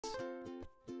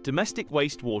Domestic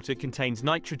wastewater contains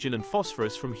nitrogen and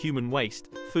phosphorus from human waste,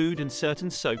 food and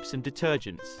certain soaps and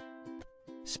detergents.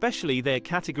 Specially, they are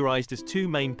categorized as two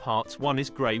main parts. One is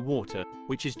grey water,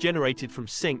 which is generated from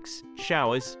sinks,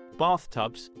 showers,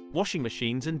 bathtubs, washing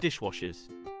machines and dishwashers.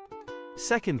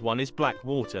 Second one is black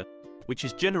water, which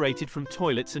is generated from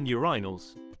toilets and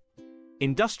urinals.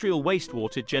 Industrial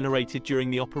wastewater generated during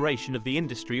the operation of the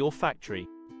industry or factory.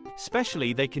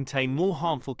 Specially, they contain more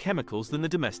harmful chemicals than the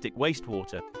domestic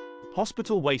wastewater.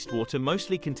 Hospital wastewater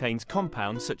mostly contains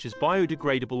compounds such as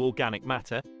biodegradable organic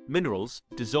matter, minerals,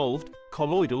 dissolved,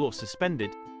 colloidal or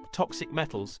suspended, toxic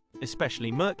metals,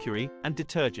 especially mercury, and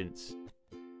detergents.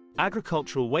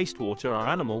 Agricultural wastewater are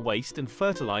animal waste and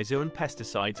fertilizer and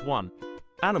pesticides. 1.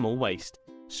 Animal waste.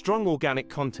 Strong organic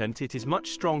content. It is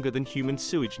much stronger than human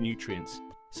sewage nutrients,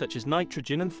 such as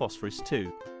nitrogen and phosphorus.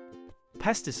 2.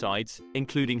 Pesticides,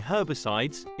 including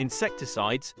herbicides,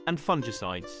 insecticides, and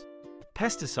fungicides.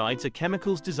 Pesticides are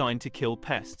chemicals designed to kill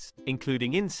pests,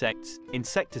 including insects,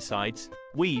 insecticides,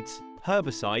 weeds,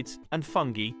 herbicides, and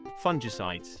fungi,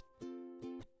 fungicides.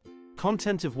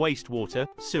 Content of wastewater,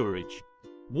 sewerage.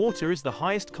 Water is the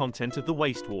highest content of the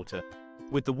wastewater.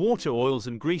 With the water oils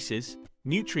and greases,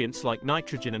 nutrients like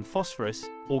nitrogen and phosphorus,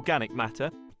 organic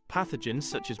matter, pathogens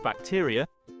such as bacteria,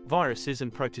 viruses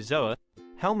and protozoa,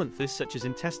 helminthes such as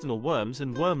intestinal worms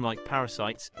and worm-like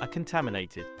parasites are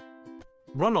contaminated.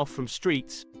 Runoff from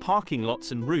streets, parking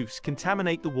lots and roofs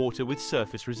contaminate the water with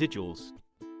surface residuals.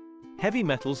 Heavy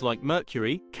metals like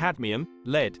mercury, cadmium,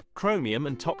 lead, chromium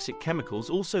and toxic chemicals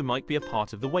also might be a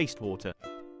part of the wastewater.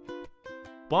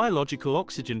 Biological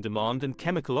oxygen demand and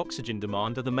chemical oxygen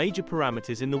demand are the major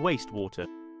parameters in the wastewater.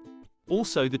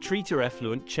 Also, the treater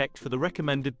effluent checked for the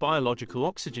recommended biological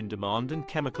oxygen demand and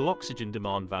chemical oxygen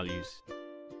demand values.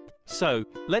 So,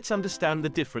 let's understand the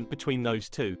difference between those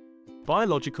two.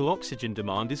 Biological oxygen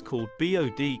demand is called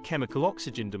BOD. Chemical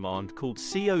oxygen demand, called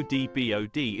COD.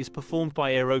 BOD is performed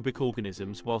by aerobic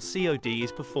organisms, while COD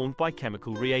is performed by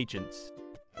chemical reagents.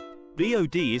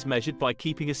 BOD is measured by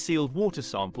keeping a sealed water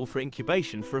sample for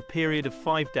incubation for a period of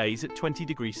 5 days at 20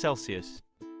 degrees Celsius.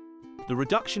 The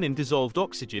reduction in dissolved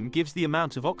oxygen gives the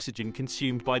amount of oxygen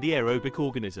consumed by the aerobic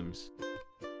organisms.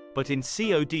 But in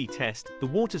COD test, the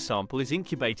water sample is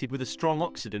incubated with a strong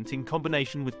oxidant in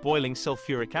combination with boiling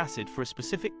sulfuric acid for a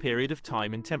specific period of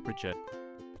time and temperature.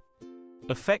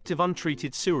 Effect of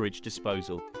untreated sewerage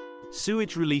disposal.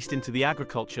 Sewage released into the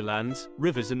agriculture lands,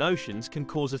 rivers and oceans can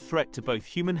cause a threat to both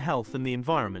human health and the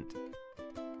environment.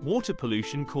 Water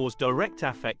pollution causes direct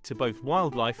effect to both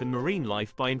wildlife and marine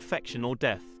life by infection or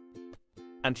death.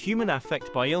 And human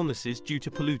effect by illnesses due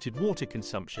to polluted water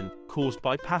consumption, caused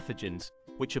by pathogens,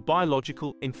 which are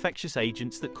biological, infectious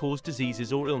agents that cause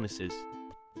diseases or illnesses.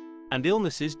 And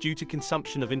illnesses due to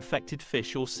consumption of infected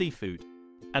fish or seafood.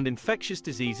 And infectious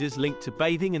diseases linked to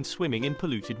bathing and swimming in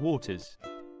polluted waters.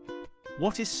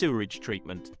 What is sewerage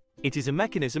treatment? It is a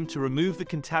mechanism to remove the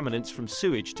contaminants from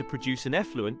sewage to produce an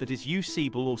effluent that is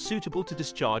usable or suitable to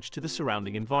discharge to the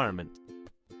surrounding environment.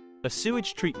 A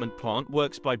sewage treatment plant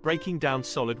works by breaking down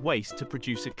solid waste to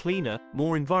produce a cleaner,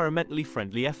 more environmentally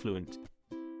friendly effluent.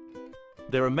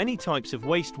 There are many types of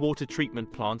wastewater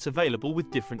treatment plants available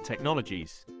with different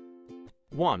technologies.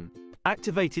 1.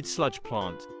 Activated sludge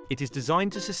plant. It is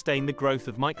designed to sustain the growth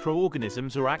of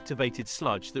microorganisms or activated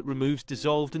sludge that removes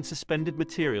dissolved and suspended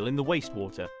material in the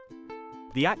wastewater.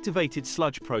 The activated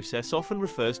sludge process often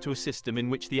refers to a system in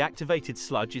which the activated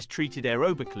sludge is treated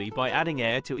aerobically by adding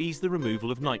air to ease the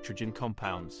removal of nitrogen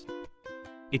compounds.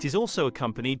 It is also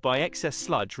accompanied by excess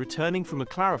sludge returning from a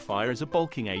clarifier as a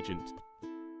bulking agent.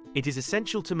 It is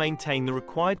essential to maintain the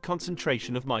required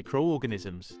concentration of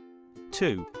microorganisms.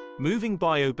 2. Moving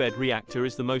biobed reactor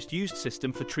is the most used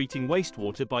system for treating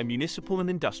wastewater by municipal and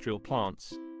industrial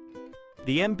plants.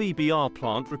 The MBBR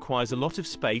plant requires a lot of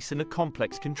space and a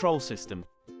complex control system.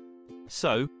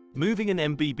 So, moving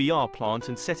an MBBR plant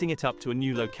and setting it up to a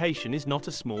new location is not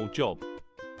a small job.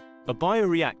 A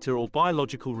bioreactor or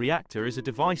biological reactor is a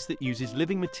device that uses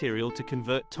living material to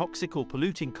convert toxic or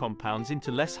polluting compounds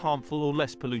into less harmful or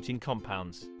less polluting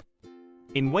compounds.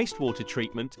 In wastewater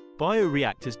treatment,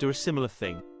 bioreactors do a similar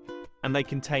thing, and they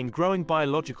contain growing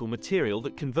biological material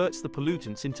that converts the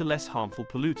pollutants into less harmful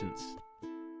pollutants.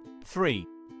 3.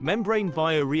 Membrane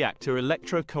bioreactor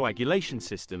electrocoagulation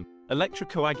system.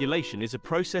 Electrocoagulation is a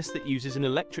process that uses an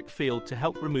electric field to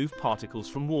help remove particles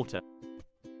from water.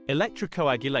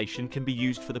 Electrocoagulation can be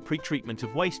used for the pretreatment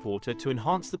of wastewater to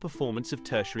enhance the performance of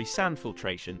tertiary sand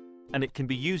filtration, and it can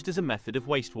be used as a method of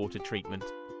wastewater treatment.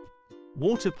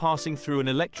 Water passing through an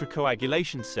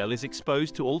electrocoagulation cell is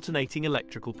exposed to alternating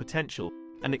electrical potential,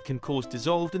 and it can cause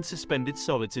dissolved and suspended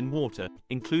solids in water,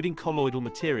 including colloidal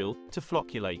material, to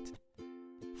flocculate.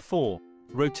 4.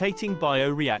 Rotating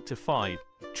bioreactor. 5.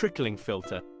 Trickling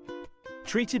filter.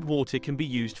 Treated water can be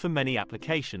used for many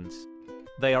applications.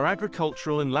 They are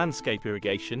agricultural and landscape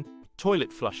irrigation,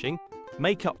 toilet flushing,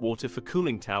 makeup water for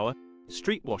cooling tower,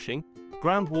 street washing,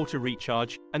 groundwater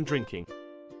recharge, and drinking.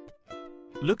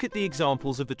 Look at the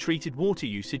examples of the treated water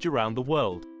usage around the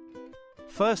world.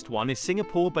 First one is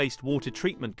Singapore-based water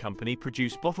treatment company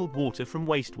produce bottled water from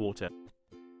wastewater.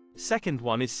 Second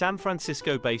one is San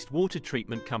Francisco-based water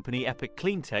treatment company Epic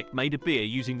Cleantech made a beer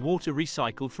using water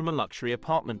recycled from a luxury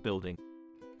apartment building.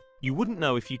 You wouldn't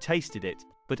know if you tasted it,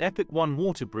 but Epic One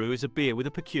Water Brew is a beer with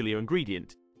a peculiar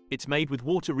ingredient. It's made with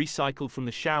water recycled from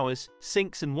the showers,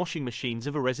 sinks and washing machines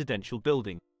of a residential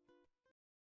building.